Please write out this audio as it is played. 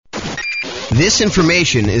This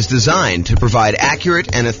information is designed to provide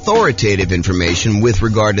accurate and authoritative information with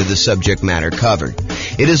regard to the subject matter covered.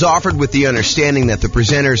 It is offered with the understanding that the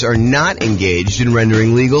presenters are not engaged in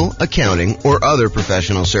rendering legal, accounting, or other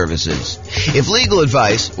professional services. If legal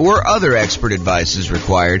advice or other expert advice is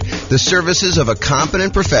required, the services of a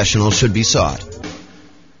competent professional should be sought.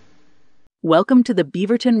 Welcome to the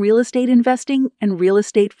Beaverton Real Estate Investing and Real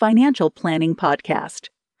Estate Financial Planning Podcast.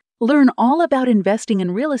 Learn all about investing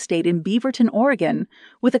in real estate in Beaverton, Oregon,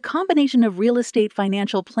 with a combination of real estate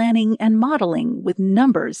financial planning and modeling with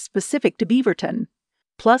numbers specific to Beaverton,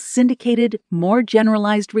 plus syndicated, more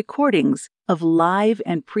generalized recordings of live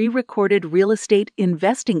and pre-recorded real estate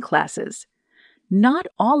investing classes, not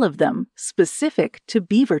all of them specific to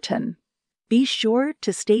Beaverton. Be sure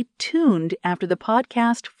to stay tuned after the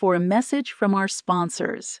podcast for a message from our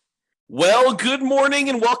sponsors. Well, good morning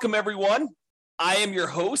and welcome, everyone. I am your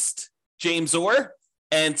host, James Orr,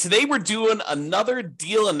 and today we're doing another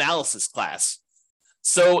deal analysis class.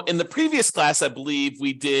 So in the previous class, I believe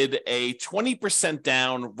we did a 20%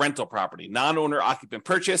 down rental property, non-owner occupant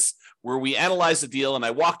purchase, where we analyzed the deal, and I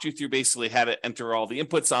walked you through basically how to enter all the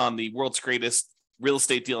inputs on the world's greatest real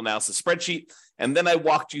estate deal analysis spreadsheet. And then I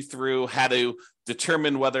walked you through how to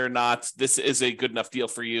determine whether or not this is a good enough deal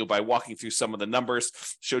for you by walking through some of the numbers,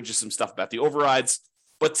 showed you some stuff about the overrides.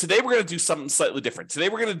 But today we're going to do something slightly different. Today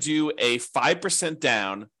we're going to do a 5%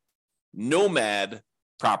 down Nomad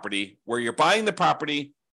property where you're buying the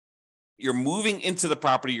property, you're moving into the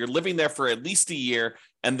property, you're living there for at least a year,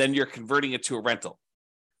 and then you're converting it to a rental.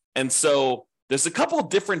 And so there's a couple of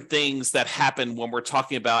different things that happen when we're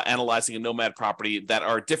talking about analyzing a Nomad property that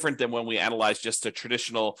are different than when we analyze just a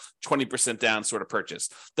traditional 20% down sort of purchase.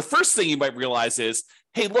 The first thing you might realize is,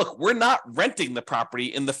 hey, look, we're not renting the property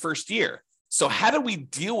in the first year. So how do we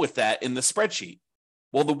deal with that in the spreadsheet?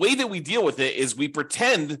 Well, the way that we deal with it is we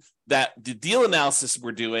pretend that the deal analysis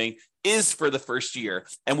we're doing is for the first year,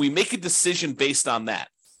 and we make a decision based on that.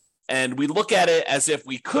 And we look at it as if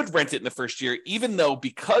we could rent it in the first year, even though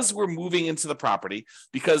because we're moving into the property,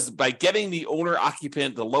 because by getting the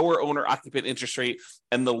owner-occupant, the lower owner-occupant interest rate,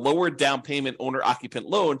 and the lower down payment owner-occupant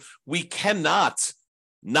loan, we cannot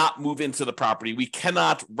not move into the property. We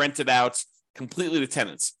cannot rent it out completely to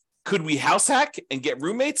tenants. Could we house hack and get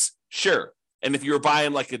roommates? Sure. And if you were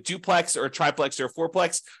buying like a duplex or a triplex or a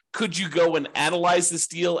fourplex, could you go and analyze this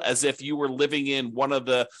deal as if you were living in one of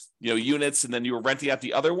the units and then you were renting out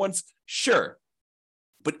the other ones? Sure.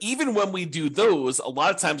 But even when we do those, a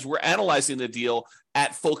lot of times we're analyzing the deal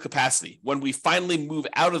at full capacity. When we finally move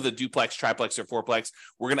out of the duplex, triplex, or fourplex,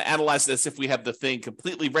 we're going to analyze this if we have the thing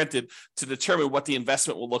completely rented to determine what the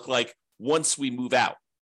investment will look like once we move out.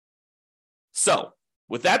 So,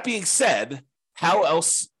 with that being said, how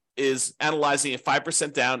else is analyzing a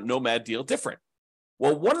 5% down Nomad deal different?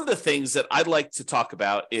 Well, one of the things that I'd like to talk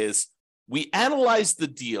about is we analyze the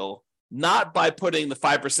deal not by putting the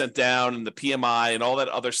 5% down and the PMI and all that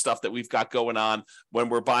other stuff that we've got going on when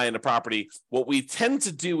we're buying a property. What we tend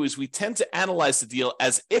to do is we tend to analyze the deal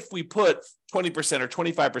as if we put 20% or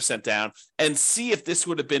 25% down and see if this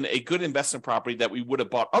would have been a good investment property that we would have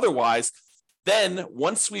bought otherwise. Then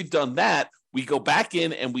once we've done that, we go back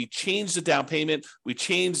in and we change the down payment, we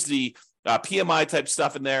change the PMI type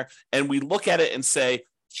stuff in there, and we look at it and say,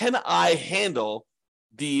 can I handle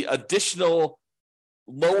the additional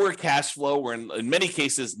lower cash flow, or in many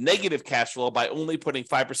cases, negative cash flow by only putting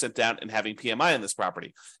 5% down and having PMI on this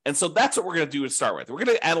property? And so that's what we're going to do to start with. We're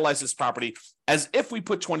going to analyze this property as if we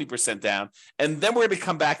put 20% down, and then we're going to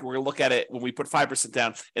come back and we're going to look at it when we put 5%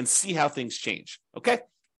 down and see how things change. Okay?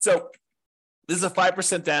 So this is a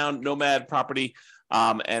 5% down Nomad property,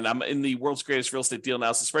 and I'm in the world's greatest real estate deal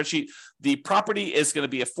analysis spreadsheet. The property is going to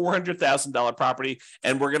be a $400,000 property,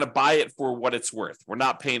 and we're going to buy it for what it's worth. We're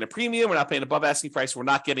not paying a premium. We're not paying above asking price. We're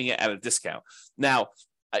not getting it at a discount. Now,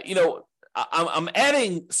 I'm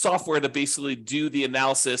adding software to basically do the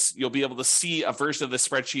analysis. You'll be able to see a version of the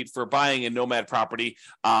spreadsheet for buying a Nomad property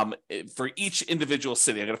for each individual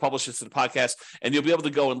city. I'm going to publish this in the podcast, and you'll be able to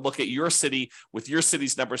go and look at your city with your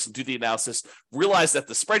city's numbers and do the analysis. Realize that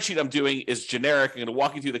the spreadsheet I'm doing is generic. I'm going to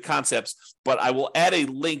walk you through the concepts, but I will add a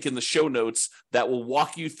link in the show notes that will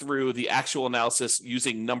walk you through the actual analysis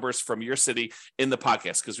using numbers from your city in the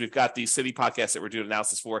podcast, because we've got these city podcasts that we're doing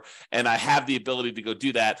analysis for, and I have the ability to go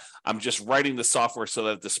do that. I'm just writing the software so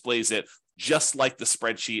that it displays it just like the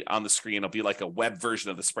spreadsheet on the screen. It'll be like a web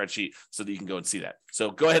version of the spreadsheet so that you can go and see that.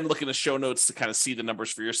 So go ahead and look in the show notes to kind of see the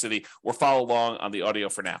numbers for your city, or follow along on the audio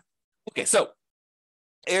for now. Okay, so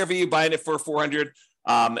ARV, buying it for 400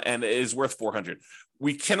 and it is worth 400.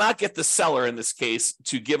 we cannot get the seller in this case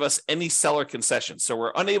to give us any seller concessions. So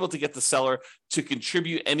we're unable to get the seller to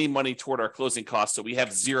contribute any money toward our closing costs. So we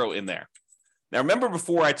have zero in there. Now, remember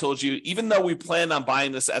before I told you, even though we plan on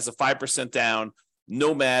buying this as a 5% down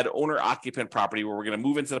Nomad owner-occupant property where we're going to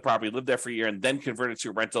move into the property, live there for a year, and then convert it to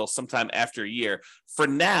a rental sometime after a year. For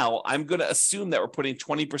now, I'm going to assume that we're putting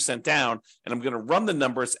 20% down, and I'm going to run the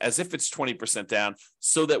numbers as if it's 20% down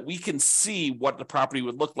so that we can see what the property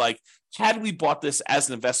would look like had we bought this as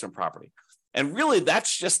an investment property. And really,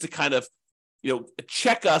 that's just to kind of,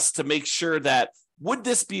 check us to make sure that would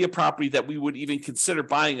this be a property that we would even consider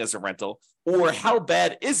buying as a rental, or how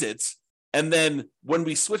bad is it? And then when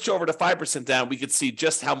we switch over to 5% down, we could see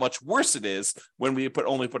just how much worse it is when we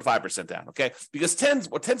only put 5% down, okay? Because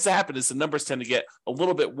what tends to happen is the numbers tend to get a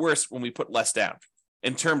little bit worse when we put less down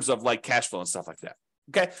in terms of like cash flow and stuff like that,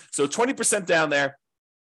 okay? So 20% down there.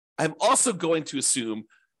 I'm also going to assume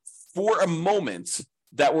for a moment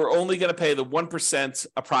that we're only going to pay the 1%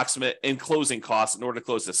 approximate in closing costs in order to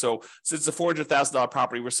close this. So since it's a $400,000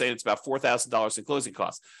 property, we're saying it's about $4,000 in closing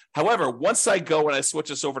costs. However, once I go and I switch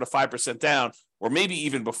this over to 5% down, or maybe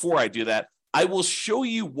even before I do that, I will show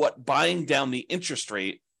you what buying down the interest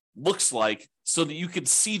rate looks like so that you can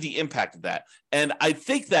see the impact of that. And I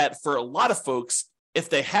think that for a lot of folks, if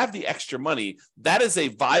they have the extra money, that is a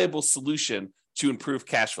viable solution to improve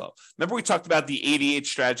cash flow. Remember, we talked about the 88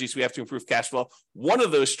 strategies we have to improve cash flow. One of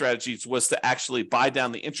those strategies was to actually buy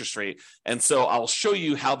down the interest rate. And so I'll show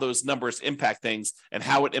you how those numbers impact things and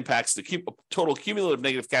how it impacts the total cumulative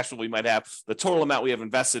negative cash flow we might have, the total amount we have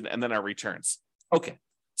invested, and then our returns. Okay,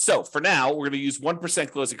 so for now, we're going to use 1%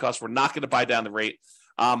 closing costs. We're not going to buy down the rate.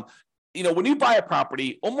 When you buy a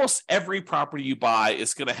property, almost every property you buy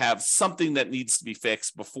is going to have something that needs to be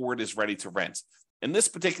fixed before it is ready to rent. In this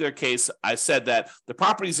particular case, I said that the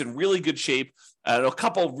property is in really good shape. A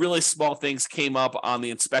couple really small things came up on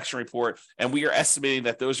the inspection report, and we are estimating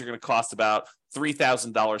that those are going to cost about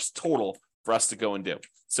 $3,000 total for us to go and do.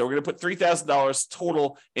 So we're going to put $3,000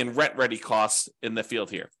 total in rent-ready costs in the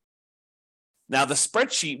field here. Now, the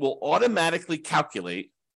spreadsheet will automatically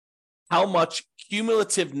calculate how much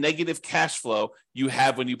cumulative negative cash flow you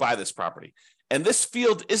have when you buy this property. And this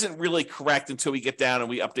field isn't really correct until we get down and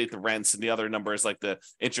we update the rents and the other numbers like the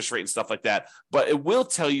interest rate and stuff like that. But it will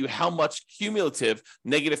tell you how much cumulative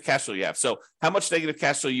negative cash flow you have. So how much negative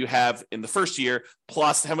cash flow you have in the first year,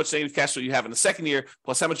 plus how much negative cash flow you have in the second year,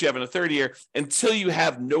 plus how much you have in the third year, until you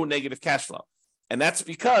have no negative cash flow. And that's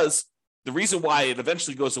because the reason why it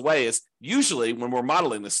eventually goes away is usually when we're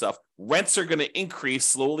modeling this stuff, rents are going to increase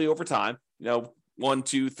slowly over time, 1,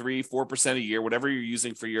 2, 3, 4% a year, whatever you're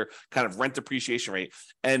using for your kind of rent depreciation rate.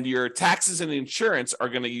 And your taxes and insurance are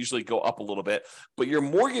going to usually go up a little bit, but your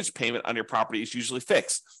mortgage payment on your property is usually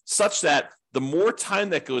fixed, such that the more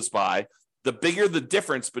time that goes by, the bigger the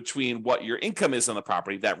difference between what your income is on the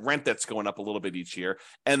property, that rent that's going up a little bit each year,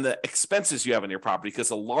 and the expenses you have on your property, because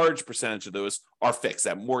a large percentage of those are fixed.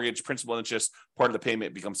 That mortgage, principal, interest, part of the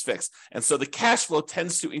payment becomes fixed. And so the cash flow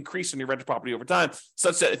tends to increase in your rental property over time,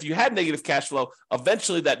 such that if you had negative cash flow,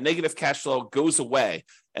 eventually that negative cash flow goes away.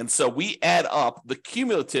 And so we add up the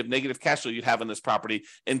cumulative negative cash flow you have on this property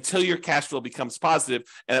until your cash flow becomes positive,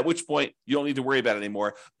 and at which point you don't need to worry about it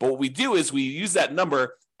anymore. But what we do is we use that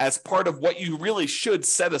number as part of what you really should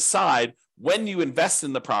set aside when you invest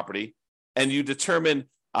in the property, and you determine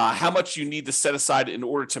how much you need to set aside in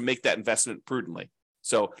order to make that investment prudently.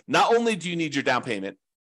 So not only do you need your down payment,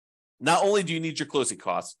 not only do you need your closing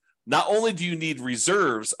costs, not only do you need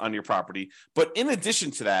reserves on your property, but in addition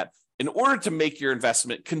to that, in order to make your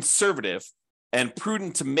investment conservative and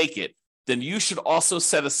prudent to make it, then you should also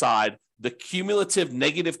set aside the cumulative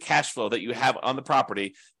negative cash flow that you have on the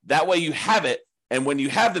property. That way you have it. And when you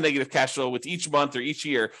have the negative cash flow with each month or each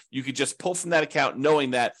year, you could just pull from that account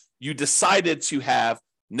knowing that you decided to have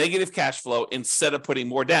negative cash flow instead of putting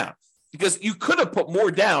more down. Because you could have put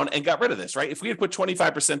more down and got rid of this, right? If we had put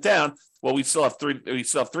 25% down, well, we still have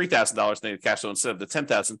 $3,000 negative cash flow instead of the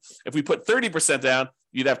 $10,000. If we put 30% down,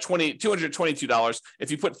 you'd have $222.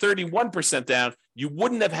 If you put 31% down, you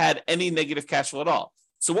wouldn't have had any negative cash flow at all.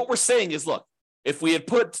 So what we're saying is, look, if we had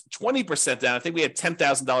put 20% down, I think we had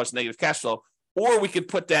 $10,000 negative cash flow, or we could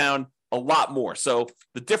put down a lot more. So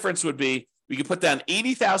the difference would be we could put down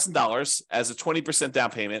 $80,000 as a 20% down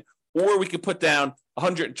payment, or we could put down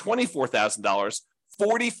 $124,000,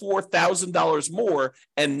 $44,000 more,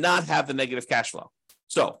 and not have the negative cash flow.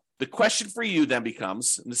 So the question for you then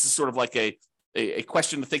becomes, and this is sort of like a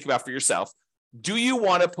question to think about for yourself, do you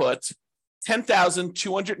want to put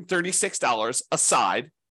 $10,236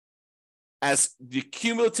 aside as the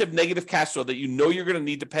cumulative negative cash flow that you know you're going to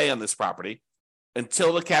need to pay on this property?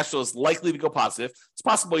 until the cash flow is likely to go positive. It's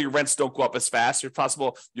possible your rents don't go up as fast. It's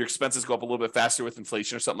possible your expenses go up a little bit faster with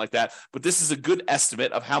inflation or something like that. But this is a good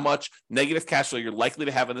estimate of how much negative cash flow you're likely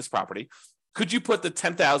to have in this property. Could you put the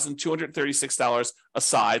 $10,236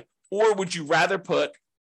 aside, or would you rather put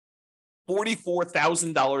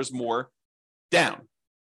 $44,000 more down?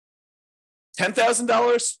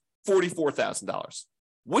 $10,000, $44,000.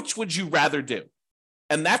 Which would you rather do?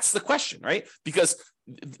 And that's the question, right? Because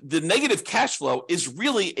the negative cash flow is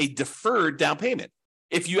really a deferred down payment.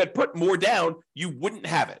 If you had put more down, you wouldn't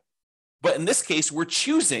have it. But in this case, we're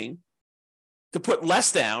choosing to put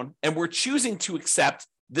less down, and we're choosing to accept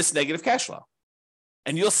this negative cash flow.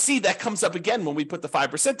 And you'll see that comes up again when we put the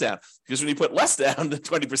 5% down, because when you put less down than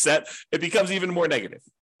 20%, it becomes even more negative.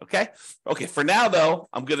 Okay. For now, though,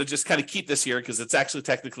 I'm going to just kind of keep this here because it's actually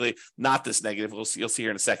technically not this negative. You'll see here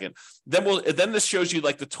in a second. Then this shows you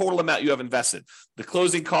like the total amount you have invested, the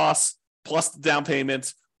closing costs plus the down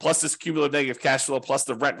payment plus this cumulative negative cash flow plus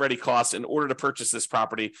the rent ready costs in order to purchase this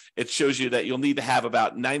property. It shows you that you'll need to have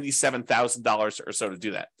about $97,000 or so to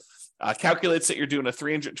do that. Calculates that you're doing a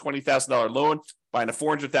 $320,000 loan, buying a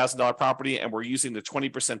 $400,000 property, and we're using the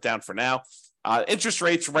 20% down for now. Interest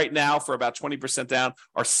rates right now for about 20% down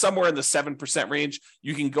are somewhere in the 7% range.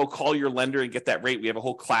 You can go call your lender and get that rate. We have a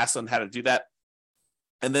whole class on how to do that.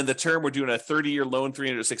 And then the term, we're doing a 30-year loan,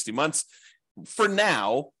 360 months. For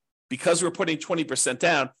now, because we're putting 20%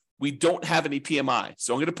 down, we don't have any PMI.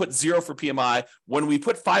 So I'm going to put 0 for PMI. When we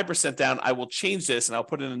put 5% down, I will change this and I'll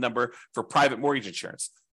put in a number for private mortgage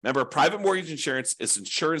insurance. Remember, private mortgage insurance is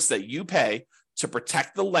insurance that you pay to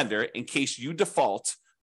protect the lender in case you default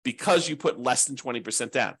because you put less than 20%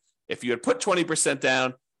 down. If you had put 20%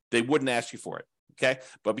 down, they wouldn't ask you for it, okay?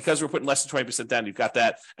 But because we're putting less than 20% down, you've got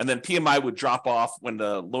that. And then PMI would drop off when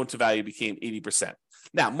the loan to value became 80%.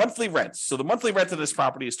 Now, monthly rents. So the monthly rent of this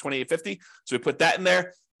property is $2,850. So we put that in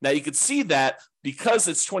there. Now you can see that because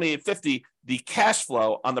it's $2,850, the cash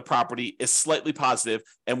flow on the property is slightly positive,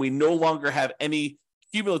 and we no longer have any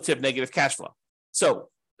cumulative negative cash flow. So,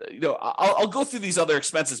 I'll go through these other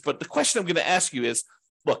expenses, but the question I'm going to ask you is,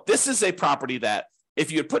 look, this is a property that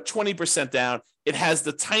if you had put 20% down, it has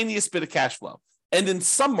the tiniest bit of cash flow. And in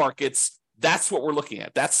some markets, that's what we're looking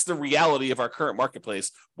at. That's the reality of our current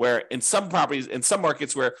marketplace, where in some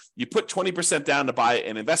markets where you put 20% down to buy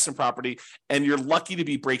an investment property and you're lucky to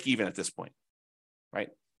be break even at this point, right?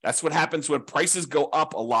 That's what happens when prices go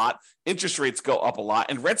up a lot, interest rates go up a lot,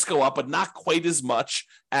 and rents go up, but not quite as much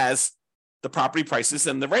as the property prices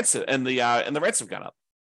and the rents and the rents have gone up.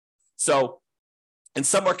 So in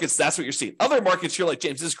some markets, that's what you're seeing. Other markets, you're like,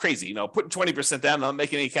 James, this is crazy. Putting 20% down, not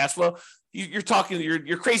making any cash flow. You're talking,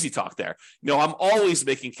 you're crazy talk there. I'm always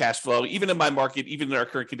making cash flow, even in my market, even in our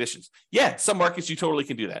current conditions. Yeah, some markets you totally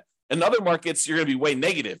can do that. In other markets, you're going to be way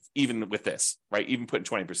negative, even with this, right? Even putting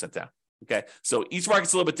 20% down. Okay, so each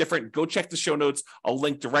market's a little bit different. Go check the show notes. I'll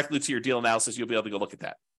link directly to your deal analysis. You'll be able to go look at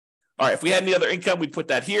that. All right, if we had any other income, we'd put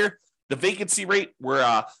that here. The vacancy rate,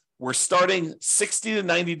 we're starting 60 to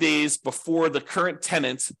 90 days before the current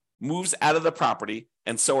tenant moves out of the property.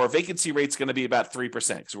 And so our vacancy rate is going to be about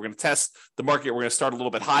 3%. So we're going to test the market. We're going to start a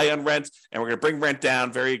little bit high on rent, and we're going to bring rent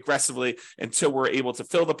down very aggressively until we're able to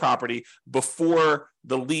fill the property before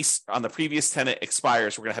the lease on the previous tenant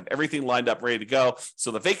expires. We're going to have everything lined up, ready to go.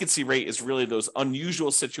 So the vacancy rate is really those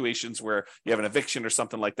unusual situations where you have an eviction or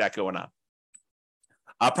something like that going on.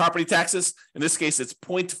 Property taxes, in this case, it's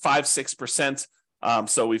 0.56%.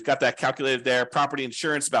 So we've got that calculated there. Property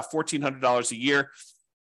insurance, about $1,400 a year.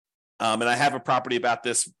 And I have a property about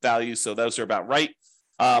this value, so those are about right.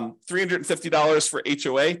 $350 for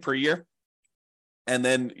HOA per year. And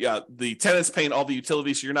then the tenant's paying all the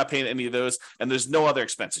utilities, so you're not paying any of those. And there's no other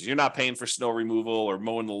expenses. You're not paying for snow removal or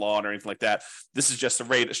mowing the lawn or anything like that. This is just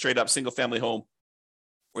a straight up single family home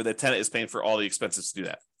where the tenant is paying for all the expenses to do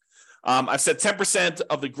that. I've said 10%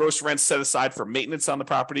 of the gross rent set aside for maintenance on the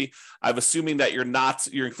property. I'm assuming that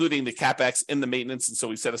you're including the CapEx in the maintenance. And so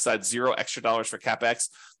we set aside $0 extra for CapEx.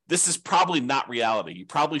 This is probably not reality. You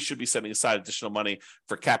probably should be setting aside additional money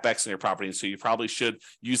for CapEx in your property. And so you probably should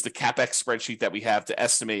use the CapEx spreadsheet that we have to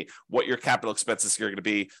estimate what your capital expenses are going to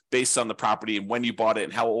be based on the property and when you bought it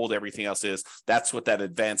and how old everything else is. That's what that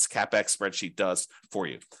advanced CapEx spreadsheet does for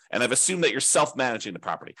you. And I've assumed that you're self-managing the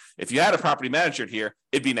property. If you had a property manager here,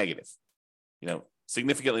 it'd be negative,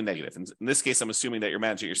 significantly negative. In this case, I'm assuming that you're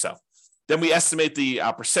managing it yourself. Then we estimate the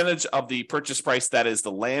percentage of the purchase price that is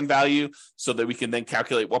the land value, so that we can then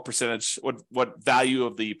calculate what percentage, what value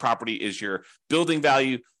of the property is your building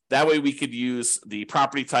value. That way we could use the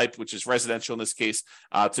property type, which is residential in this case,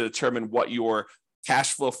 to determine what your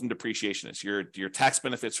cash flow from depreciation is, your tax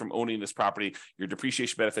benefits from owning this property, your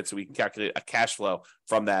depreciation benefits, so we can calculate a cash flow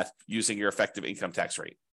from that using your effective income tax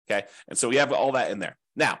rate. Okay. And so we have all that in there.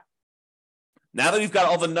 Now that we've got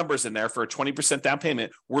all the numbers in there for a 20% down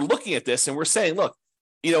payment, we're looking at this and we're saying, look,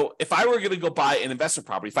 if I were going to go buy an investment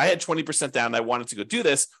property, if I had 20% down and I wanted to go do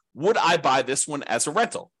this, would I buy this one as a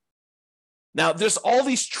rental? Now, there's all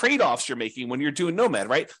these trade-offs you're making when you're doing Nomad,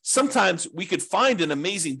 right? Sometimes we could find an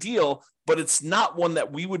amazing deal, but it's not one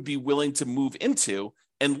that we would be willing to move into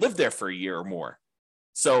and live there for a year or more.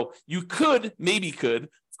 So you maybe could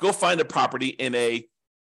go find a property in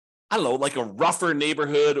like a rougher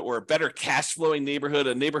neighborhood or a better cash flowing neighborhood,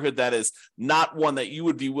 a neighborhood that is not one that you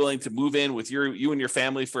would be willing to move in with you and your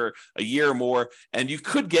family for a year or more, and you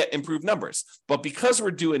could get improved numbers. But because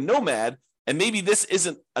we're doing Nomad, and maybe this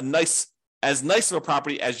isn't as nice of a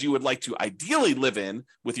property as you would like to ideally live in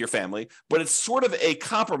with your family, but it's sort of a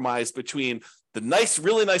compromise between the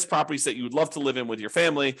really nice properties that you would love to live in with your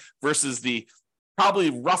family versus the probably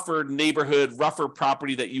rougher neighborhood, rougher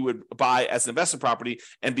property that you would buy as an investment property.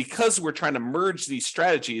 And because we're trying to merge these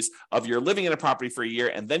strategies of you're living in a property for a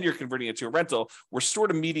year and then you're converting it to a rental, we're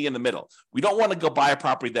sort of meeting in the middle. We don't want to go buy a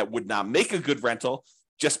property that would not make a good rental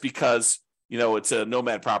just because it's a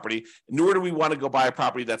Nomad property, nor do we want to go buy a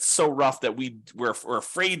property that's so rough that we're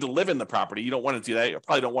afraid to live in the property. You don't want to do that. You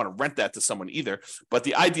probably don't want to rent that to someone either. But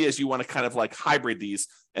the idea is you want to kind of like hybrid these.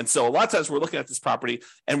 And so a lot of times we're looking at this property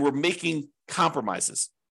and we're making compromises.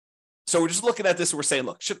 So we're just looking at this and we're saying,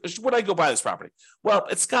 look, would I go buy this property? Well,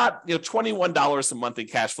 it's got $21 a month in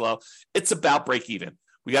cash flow. It's about break even.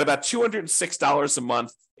 We got about $206 a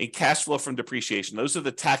month in cash flow from depreciation. Those are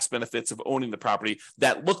the tax benefits of owning the property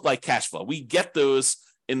that look like cash flow. We get those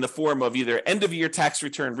in the form of either end of year tax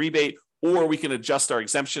return rebate, or we can adjust our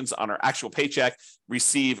exemptions on our actual paycheck,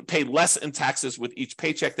 pay less in taxes with each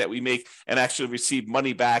paycheck that we make, and actually receive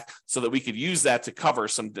money back so that we could use that to cover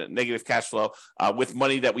some negative cash flow with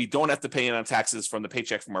money that we don't have to pay in on taxes from the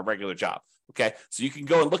paycheck from our regular job. Okay, so you can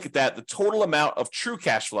go and look at that. The total amount of true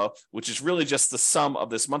cash flow, which is really just the sum of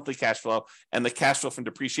this monthly cash flow and the cash flow from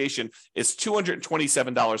depreciation, is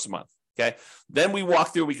 $227 a month. Okay, then we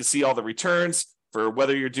walk through, we can see all the returns for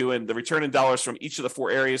whether you're doing the return in dollars from each of the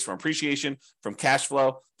four areas, from appreciation, from cash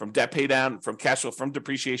flow, from debt pay down, from cash flow from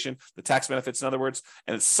depreciation, the tax benefits, in other words,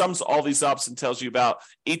 and it sums all these up and tells you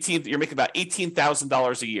you're making about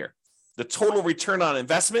 $18,000 a year. The total return on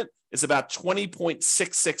investment is about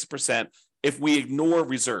 20.66% if we ignore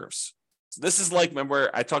reserves. So this is like, remember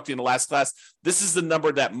I talked to you in the last class, this is the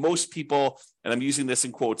number that most people, and I'm using this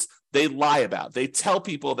in quotes, they lie about. They tell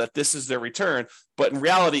people that this is their return, but in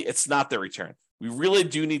reality, it's not their return. We really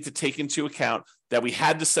do need to take into account that we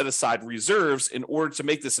had to set aside reserves in order to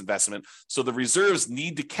make this investment. So the reserves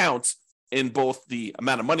need to count in both the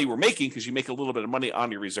amount of money we're making, because you make a little bit of money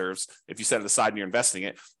on your reserves if you set it aside and you're investing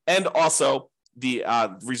it, and also the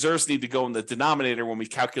reserves need to go in the denominator when we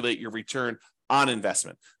calculate your return on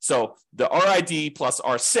investment. So the RID plus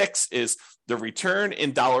R6 is the return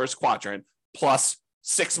in dollars quadrant plus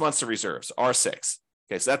 6 months of reserves, R6.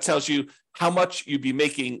 Okay, so that tells you how much you'd be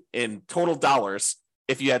making in total dollars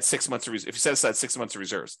if you had 6 months of if you set aside 6 months of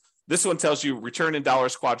reserves. This one tells you return in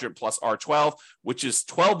dollars quadrant plus R12, which is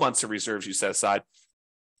 12 months of reserves you set aside.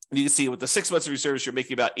 And you can see with the 6 months of reserves, you're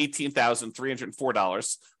making about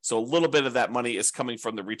 $18,304. So a little bit of that money is coming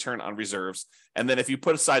from the return on reserves. And then if you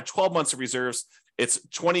put aside 12 months of reserves, it's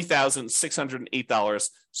 $20,608.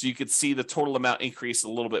 So you could see the total amount increase a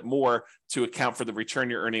little bit more to account for the return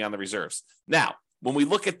you're earning on the reserves. Now, when we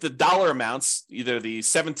look at the dollar amounts, either the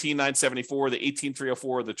 $17,974, the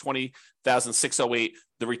 $18,304, the $20,608,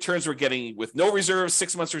 the returns we're getting with no reserves,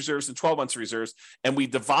 6 months reserves, and 12 months reserves, and we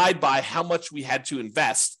divide by how much we had to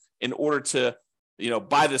invest in order to,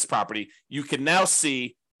 buy this property, you can now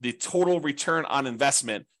see the total return on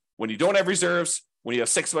investment when you don't have reserves, when you have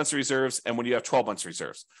 6 months reserves, and when you have 12 months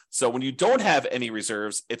reserves. So when you don't have any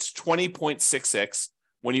reserves, it's 20.66.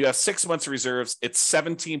 When you have 6 months of reserves, it's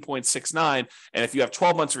 17.69. And if you have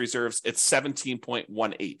 12 months of reserves, it's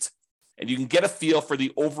 17.18. And you can get a feel for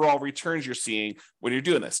the overall returns you're seeing when you're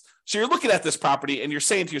doing this. So you're looking at this property and you're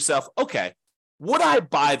saying to yourself, okay, would I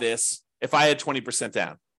buy this if I had 20%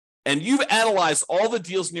 down? And you've analyzed all the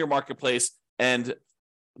deals in your marketplace and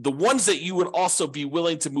the ones that you would also be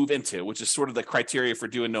willing to move into, which is sort of the criteria for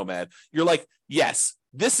doing Nomad. You're like, yes,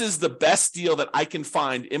 this is the best deal that I can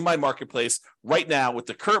find in my marketplace right now with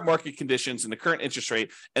the current market conditions and the current interest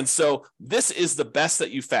rate. And so this is the best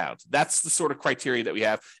that you found. That's the sort of criteria that we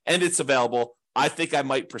have, and it's available. I think I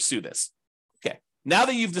might pursue this. Okay. Now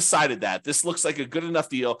that you've decided that this looks like a good enough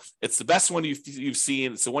deal, it's the best one you've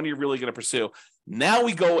seen, it's the one you're really going to pursue. Now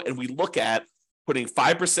we go and we look at putting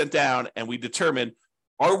 5% down, and we determine,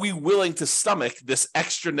 are we willing to stomach this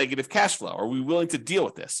extra negative cash flow? Are we willing to deal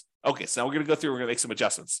with this? Okay, so now we're going to go through, we're going to make some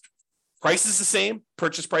adjustments. Price is the same,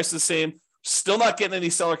 purchase price is the same, still not getting any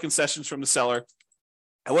seller concessions from the seller.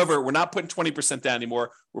 However, we're not putting 20% down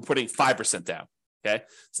anymore, we're putting 5% down, okay?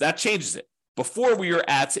 So that changes it. Before we were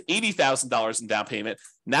at $80,000 in down payment,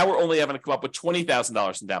 now we're only having to come up with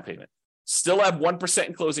 $20,000 in down payment. Still have 1%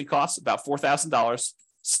 in closing costs, about $4,000.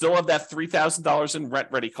 Still have that $3,000 in rent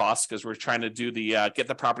ready costs because we're trying to do the get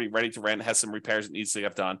the property ready to rent, has some repairs that needs to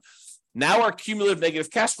get done. Now our cumulative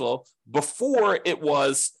negative cash flow, before it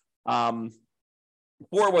was I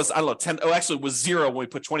don't know, 10. Oh, actually, it was zero when we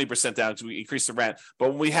put 20% down because we increased the rent. But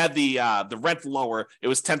when we had the rent lower, it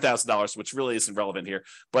was $10,000, which really isn't relevant here.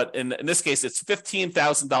 But in this case, it's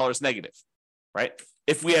 $15,000 negative, right?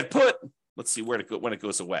 If we had put, let's see when it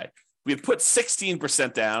goes away. We had put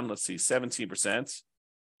 16% down. Let's see, 17%,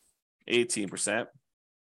 18%,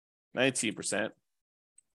 19%.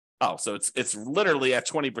 Oh, so it's literally at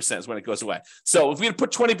 20% is when it goes away. So if we had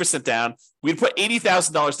put 20% down, we'd put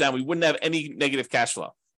 $80,000 down, we wouldn't have any negative cash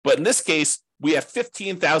flow. But in this case, we have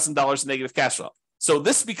 $15,000 negative cash flow. So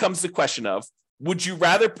this becomes the question of, would you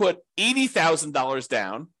rather put $80,000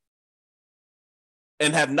 down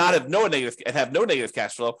and have no negative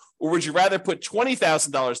cash flow, or would you rather put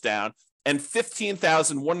 $20,000 down and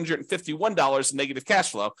 $15,151 in negative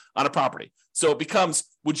cash flow on a property? So it becomes,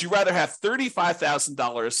 would you rather have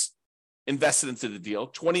 $35,000 invested into the deal,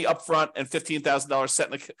 20 upfront and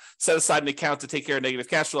 $15,000 set aside in an account to take care of negative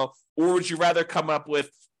cash flow, or would you rather come up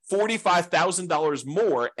with $45,000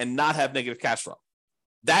 more and not have negative cash flow?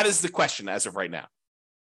 That is the question as of right now.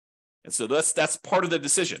 And so that's part of the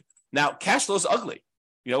decision. Now, cash flow is ugly.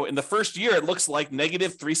 In the first year, it looks like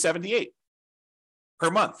negative $378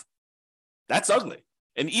 per month. That's ugly.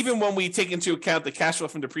 And even when we take into account the cash flow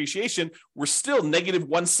from depreciation, we're still negative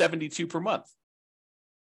 $172 per month.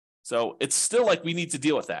 So it's still like we need to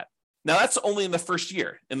deal with that. Now, that's only in the first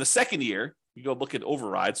year. In the second year, you go look at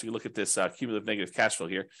overrides. So you look at this cumulative negative cash flow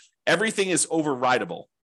here. Everything is overridable.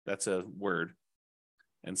 That's a word.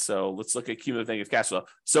 And so let's look at cumulative negative cash flow.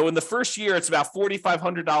 So in the first year, it's about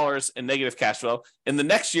 $4,500 in negative cash flow. In the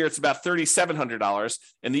next year, it's about $3,700.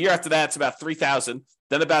 In the year after that, it's about $3,000.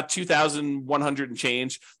 Then about $2,100 and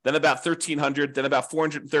change. Then about $1,300. Then about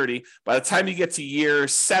 $430. By the time you get to year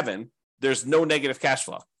 7, there's no negative cash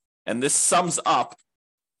flow. And this sums up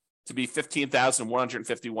to be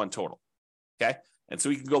 $15,151 total. Okay. And so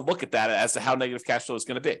we can go look at that as to how negative cash flow is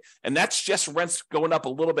going to be. And that's just rents going up a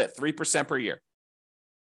little bit, 3% per year.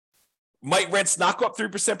 Might rents not go up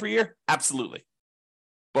 3% per year? Absolutely.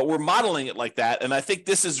 But we're modeling it like that. And I think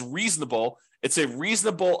this is reasonable. It's a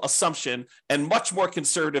reasonable assumption and much more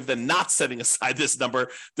conservative than not setting aside this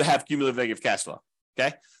number to have cumulative negative cash flow.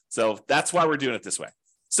 Okay. So that's why we're doing it this way.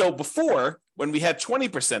 So before, when we had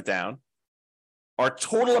 20% down, our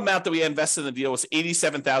total amount that we had invested in the deal was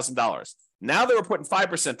 $87,000. Now that we're putting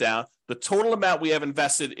 5% down, the total amount we have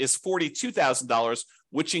invested is $42,000,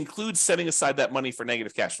 which includes setting aside that money for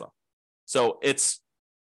negative cash flow. So it's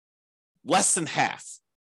less than half,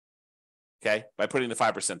 okay, by putting the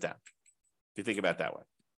 5% down, if you think about it that way.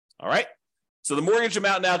 All right. So the mortgage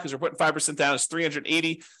amount now, because we're putting 5% down, is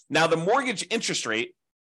 $380. Now the mortgage interest rate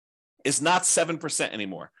is not 7%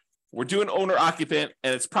 anymore. We're doing owner occupant,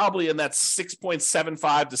 and it's probably in that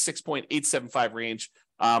 6.75 to 6.875 range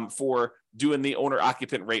for doing the owner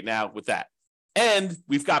occupant rate now with that. And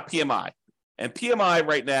we've got PMI. And PMI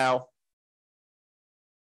right now,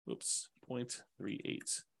 0.38.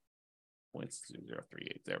 0.038.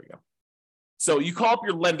 There we go. So you call up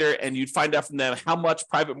your lender and you'd find out from them how much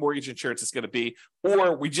private mortgage insurance is going to be.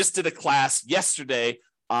 Or we just did a class yesterday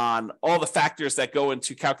on all the factors that go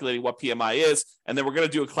into calculating what PMI is. And then we're going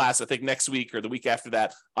to do a class, I think, next week or the week after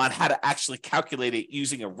that on how to actually calculate it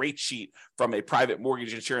using a rate sheet from a private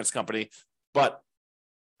mortgage insurance company. But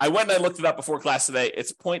I went and I looked it up before class today.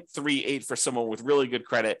 It's 0.38 for someone with really good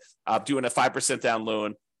credit, doing a 5% down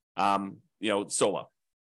loan, solo.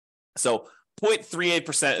 So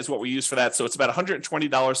 0.38% is what we use for that. So it's about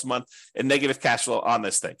 $120 a month in negative cash flow on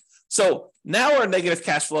this thing. So now our negative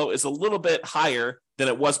cash flow is a little bit higher than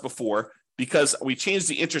it was before because we changed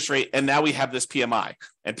the interest rate and now we have this PMI.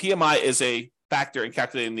 And PMI is a factor in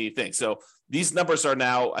calculating the thing. So these numbers are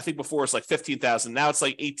now, I think before it's like $15,000. Now it's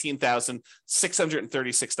like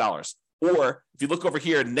 $18,636. Or if you look over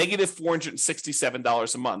here, negative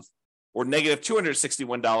 $467 a month or negative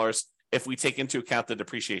 $261 if we take into account the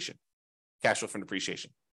depreciation, cash flow from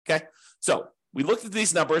depreciation. Okay. So we looked at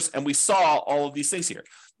these numbers and we saw all of these things here.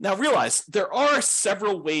 Now realize there are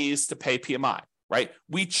several ways to pay PMI, right?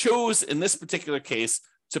 We chose in this particular case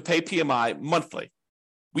to pay PMI monthly.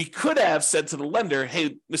 We could have said to the lender,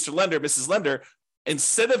 hey, Mr. Lender, Mrs. Lender,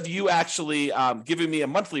 instead of you actually giving me a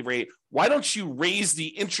monthly rate, why don't you raise the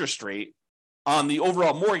interest rate on the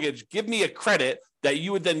overall mortgage? Give me a credit that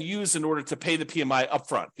you would then use in order to pay the PMI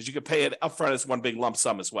upfront, because you could pay it upfront as one big lump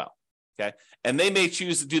sum as well. Okay. And they may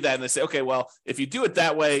choose to do that. And they say, okay, well, if you do it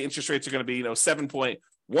that way, interest rates are going to be,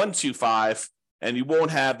 7.125, and you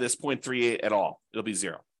won't have this 0.38 at all. It'll be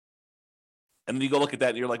zero. And then you go look at that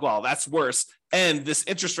and you're like, well, that's worse. And this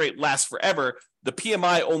interest rate lasts forever. The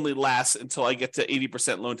PMI only lasts until I get to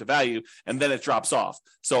 80% loan to value, and then it drops off.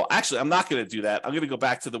 So actually, I'm not going to do that. I'm going to go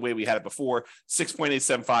back to the way we had it before,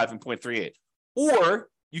 6.875 and 0.38. Or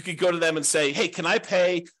you could go to them and say, hey, can I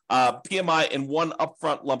pay PMI in one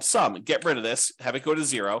upfront lump sum? Get rid of this, have it go to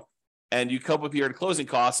zero, and you come up here in closing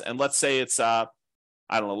costs, and let's say it's,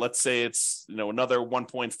 let's say it's another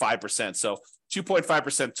 1.5%. So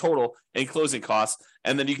 2.5% total in closing costs,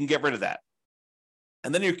 and then you can get rid of that.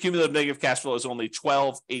 And then your cumulative negative cash flow is only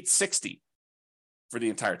 12,860 for the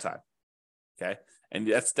entire time. Okay. And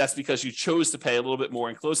that's because you chose to pay a little bit more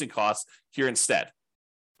in closing costs here instead.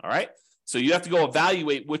 All right. So you have to go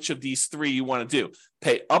evaluate which of these three you want to do.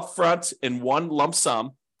 Pay upfront in one lump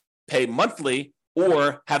sum, pay monthly,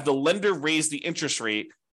 or have the lender raise the interest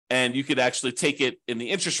rate, and you could actually take it in the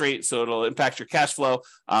interest rate, so it'll impact your cash flow,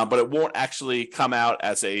 but it won't actually come out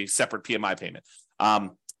as a separate PMI payment.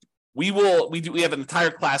 We have an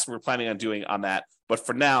entire class we're planning on doing on that, but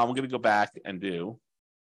for now, I'm going to go back and do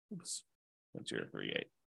 1038.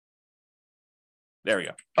 There we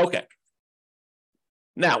go. Okay.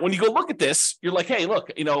 Now, when you go look at this, you're like, hey,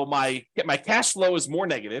 look, my cash flow is more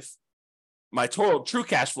negative. My total true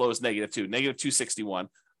cash flow is negative too, negative 261.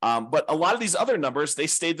 But a lot of these other numbers, they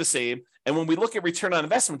stayed the same. And when we look at return on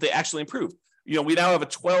investment, they actually improved. We now have a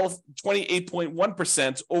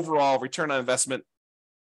 28.1% overall return on investment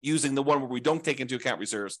using the one where we don't take into account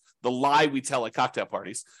reserves, the lie we tell at cocktail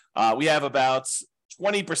parties. We have about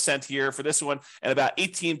 20% here for this one and about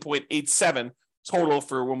 18.87 total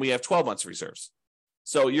for when we have 12 months reserves.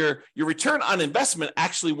 So your return on investment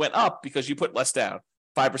actually went up because you put less down,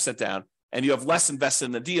 5% down, and you have less invested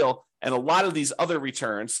in the deal. And a lot of these other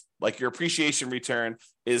returns, like your appreciation return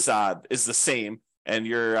is the same, and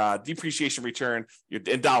your depreciation return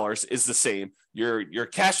in dollars is the same. Your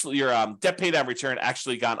cash flow, your debt pay down return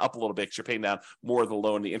actually gone up a little bit because you're paying down more of the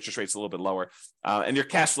loan. The interest rate's a little bit lower, and your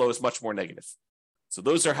cash flow is much more negative. So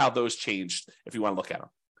those are how those changed if you want to look at them.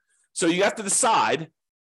 So you have to decide,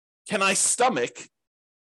 can I stomach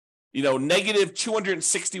negative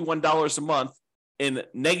 $261 a month in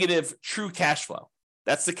negative true cash flow?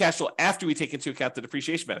 That's the cash flow after we take into account the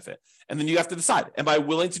depreciation benefit. And then you have to decide, am I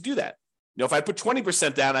willing to do that? If I put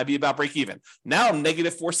 20% down, I'd be about break even. Now I'm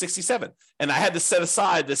negative 467. And I had to set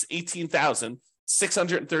aside this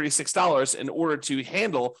 $18,636 in order to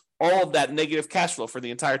handle all of that negative cash flow for the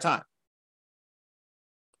entire time.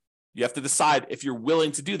 You have to decide if you're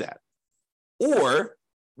willing to do that. Or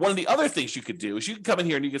one of the other things you could do is you can come in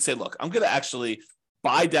here and you can say, look, I'm going to actually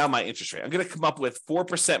buy down my interest rate. I'm going to come up with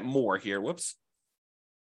 4% more here.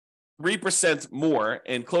 3% more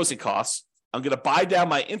in closing costs. I'm going to buy down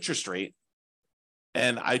my interest rate.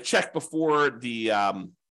 And I checked before the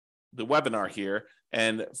webinar here.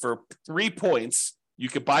 And for 3 points, you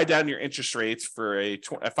could buy down your interest rates for a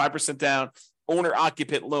 5% down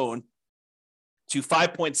owner-occupant loan to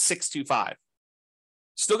 5.625.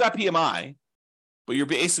 Still got PMI, but you're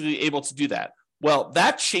basically able to do that. Well,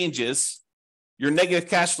 that changes your negative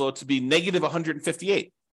cash flow to be negative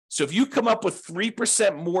 158. So if you come up with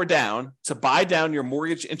 3% more down to buy down your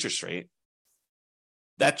mortgage interest rate,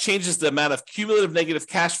 that changes the amount of cumulative negative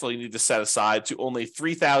cash flow you need to set aside to only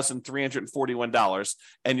 $3,341.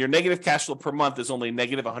 And your negative cash flow per month is only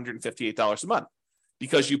negative $158 a month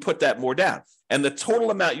because you put that more down. And the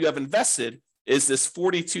total amount you have invested is this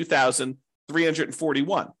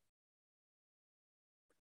 $42,341.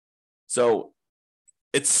 So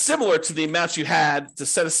it's similar to the amounts you had to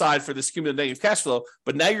set aside for this cumulative negative cash flow,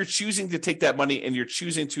 but now you're choosing to take that money and you're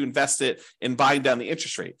choosing to invest it in buying down the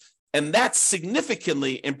interest rate. And that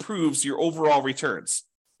significantly improves your overall returns.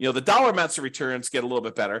 The dollar amounts of returns get a little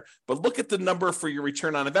bit better, but look at the number for your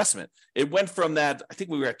return on investment. It went from that, I think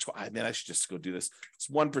we were at, I should just go do this. It's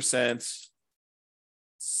 1%,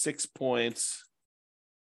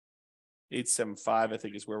 6.875, I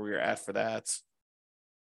think is where we were at for that.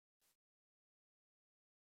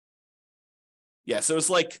 Yeah, so it's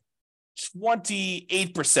like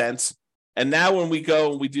 28%. And now when we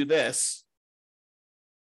go and we do this,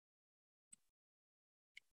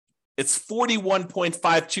 it's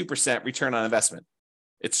 41.52% return on investment.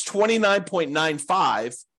 It's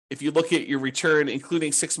 29.95 if you look at your return,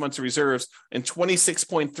 including 6 months of reserves, and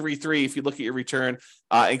 26.33 if you look at your return,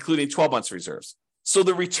 including 12 months of reserves. So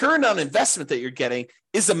the return on investment that you're getting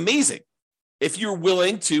is amazing. If you're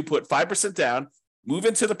willing to put 5% down, move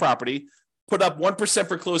into the property, put up 1%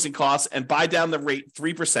 for closing costs, and buy down the rate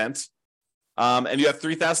 3%, and you have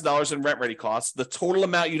 $3,000 in rent-ready costs, the total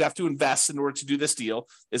amount you'd have to invest in order to do this deal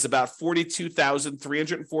is about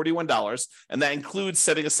 $42,341, and that includes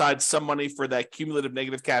setting aside some money for that cumulative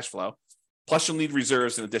negative cash flow. Plus, you'll need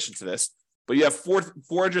reserves in addition to this. But you have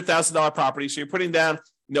 $400,000 property, so you're putting down,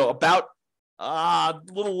 about a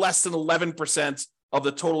little less than 11% of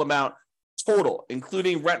the total amount total,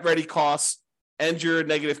 including rent-ready costs and your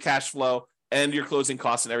negative cash flow and your closing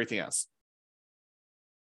costs and everything else.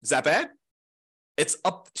 Is that bad? It's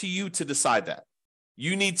up to you to decide that.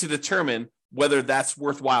 You need to determine whether that's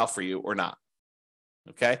worthwhile for you or not.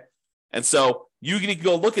 Okay? And so you need to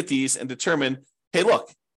go look at these and determine, hey,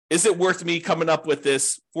 look, is it worth me coming up with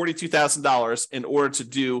this $42,000 in order to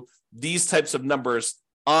do these types of numbers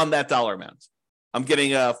on that dollar amount? I'm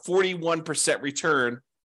getting a 41% return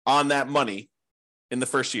on that money in the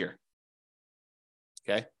first year.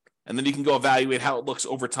 Okay. And then you can go evaluate how it looks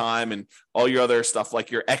over time and all your other stuff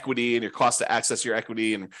like your equity and your cost to access your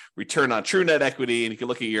equity and return on true net equity. And you can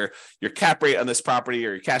look at your cap rate on this property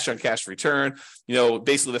or your cash on cash return.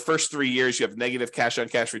 Basically the first 3 years you have negative cash on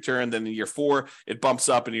cash return. Then in year 4, it bumps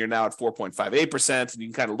up and you're now at 4.58%. And you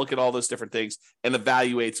can kind of look at all those different things and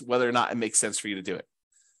evaluate whether or not it makes sense for you to do it.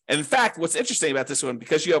 And in fact, what's interesting about this one,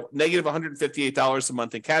 because you have negative $158 a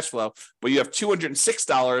month in cash flow, but you have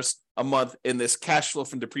 $206 a month in this cash flow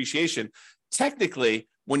from depreciation, technically,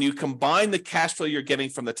 when you combine the cash flow you're getting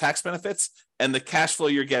from the tax benefits and the cash flow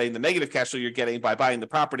you're getting, the negative cash flow you're getting by buying the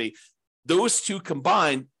property, those two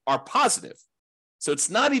combined are positive. So it's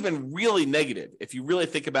not even really negative if you really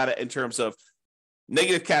think about it in terms of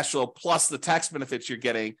negative cash flow plus the tax benefits you're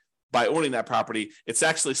getting by owning that property. It's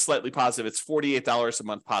actually slightly positive. It's $48 a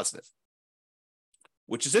month positive,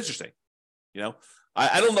 which is interesting.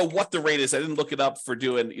 I don't know what the rate is. I didn't look it up for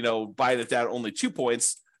doing, buying it down only 2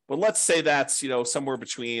 points, but let's say that's, somewhere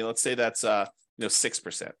between, let's say that's,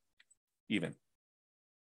 6% even.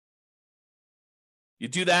 You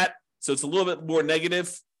do that. So it's a little bit more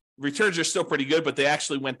negative. Returns are still pretty good, but they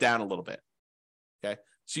actually went down a little bit. Okay.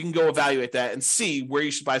 So you can go evaluate that and see where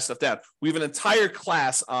you should buy stuff down. We have an entire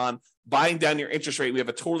class on buying down your interest rate. We have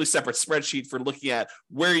a totally separate spreadsheet for looking at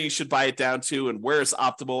where you should buy it down to and where it's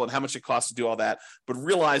optimal and how much it costs to do all that. But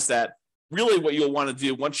realize that really what you'll want to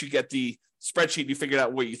do once you get the spreadsheet, you figured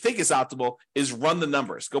out what you think is optimal, is run the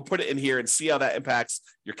numbers. Go put it in here and see how that impacts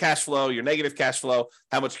your cash flow, your negative cash flow,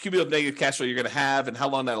 how much cumulative negative cash flow you're going to have and how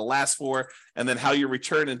long that'll last for, and then how your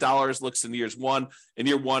return in dollars looks in year one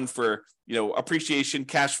for, appreciation,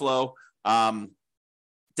 cash flow,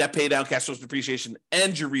 debt pay down, cash flows, depreciation,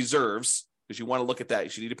 and your reserves, because you want to look at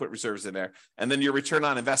that. You need to put reserves in there. And then your return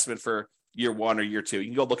on investment for year 1 or year 2. You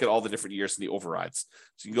can go look at all the different years in the overrides.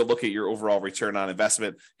 So you can go look at your overall return on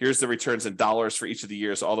investment. Here's the returns in dollars for each of the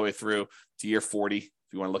years all the way through to year 40, if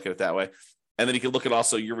you want to look at it that way. And then you can look at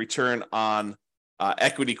also your return on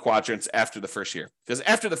equity quadrants after the first year. Because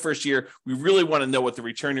after the first year, we really want to know what the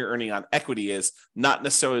return you're earning on equity is, not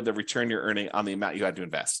necessarily the return you're earning on the amount you had to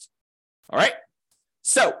invest. All right.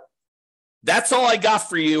 So that's all I got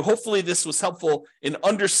for you. Hopefully this was helpful in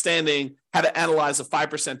understanding how to analyze a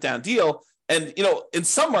 5% down deal. And, in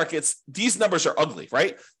some markets, these numbers are ugly,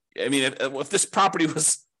 right? I mean, if this property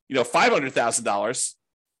was, $500,000,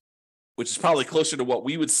 which is probably closer to what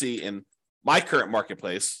we would see in my current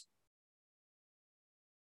marketplace,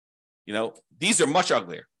 these are much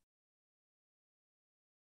uglier.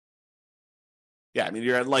 Yeah, I mean,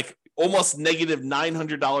 you're at like almost negative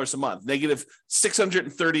 $900 a month, negative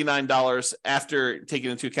 $639 after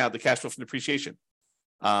taking into account the cash flow from depreciation.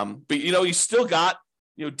 But you still got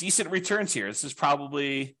decent returns here. This is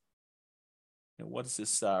probably what is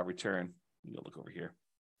this return? You go look over here.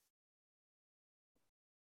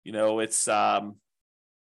 It's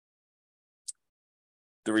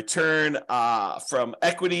the return from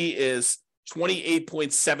equity is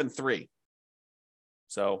 28.73.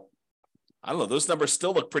 So I don't know. Those numbers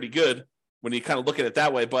still look pretty good when you kind of look at it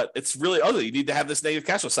that way, but it's really ugly. You need to have this negative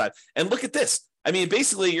cash flow side. And look at this. I mean,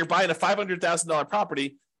 basically, you're buying a $500,000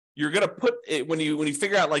 property. You're going to put it when you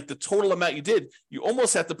figure out like the total amount you did. You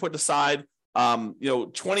almost have to put aside,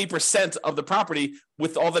 20% of the property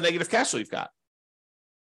with all the negative cash flow you've got.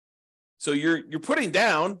 So you're putting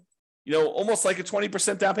down, almost like a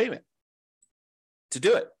 20% down payment to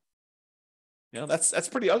do it. That's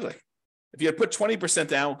pretty ugly. If you had put 20%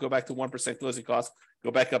 down, go back to 1% closing costs,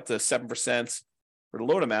 go back up to 7% for the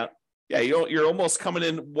loan amount, Yeah, you're almost coming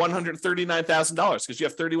in $139,000 because you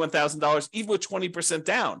have $31,000 even with 20%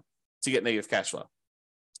 down to get negative cash flow.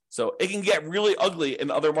 So it can get really ugly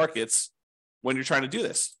in other markets when you're trying to do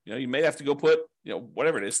this. You may have to go put,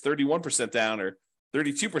 whatever it is, 31% down or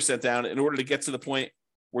 32% down in order to get to the point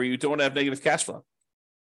where you don't have negative cash flow.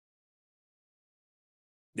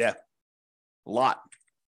 Yeah, a lot.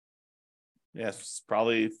 Yes, it's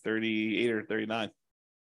probably 38 or 39.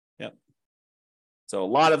 Yep. So a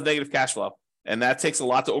lot of negative cash flow, and that takes a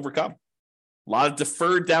lot to overcome. A lot of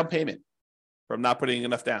deferred down payment from not putting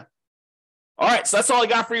enough down. All right, so that's all I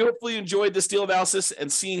got for you. Hopefully you enjoyed this deal analysis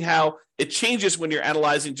and seeing how it changes when you're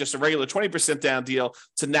analyzing just a regular 20% down deal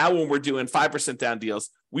to now when we're doing 5% down deals.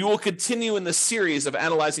 We will continue in this series of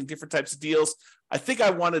analyzing different types of deals. I think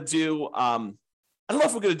I want to do, I don't know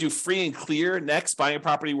if we're going to do free and clear next, buying a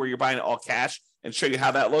property where you're buying it all cash and show you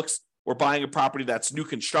how that looks, or buying a property that's new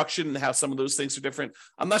construction and how some of those things are different.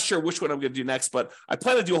 I'm not sure which one I'm going to do next, but I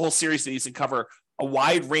plan to do a whole series of these and cover a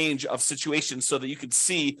wide range of situations so that you can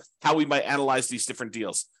see how we might analyze these different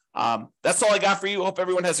deals. That's all I got for you. Hope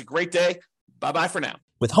everyone has a great day. Bye-bye for now.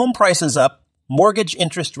 With home prices up, mortgage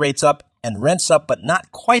interest rates up, and rents up, but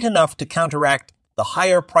not quite enough to counteract the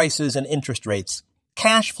higher prices and interest rates,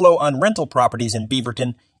 cash flow on rental properties in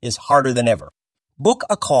Beaverton is harder than ever. Book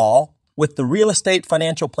a call with the Real Estate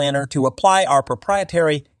Financial Planner to apply our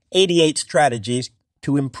proprietary 88 strategies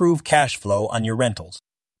to improve cash flow on your rentals.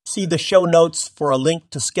 See the show notes for a link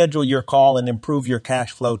to schedule your call and improve your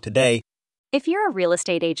cash flow today. If you're a real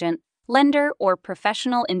estate agent, lender, or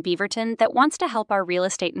professional in Beaverton that wants to help our real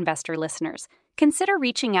estate investor listeners, consider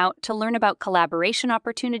reaching out to learn about collaboration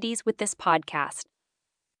opportunities with this podcast.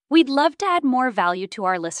 We'd love to add more value to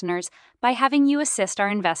our listeners by having you assist our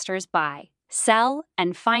investors buy, sell,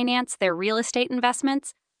 and finance their real estate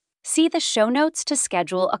investments. See the show notes to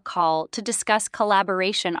schedule a call to discuss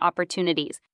collaboration opportunities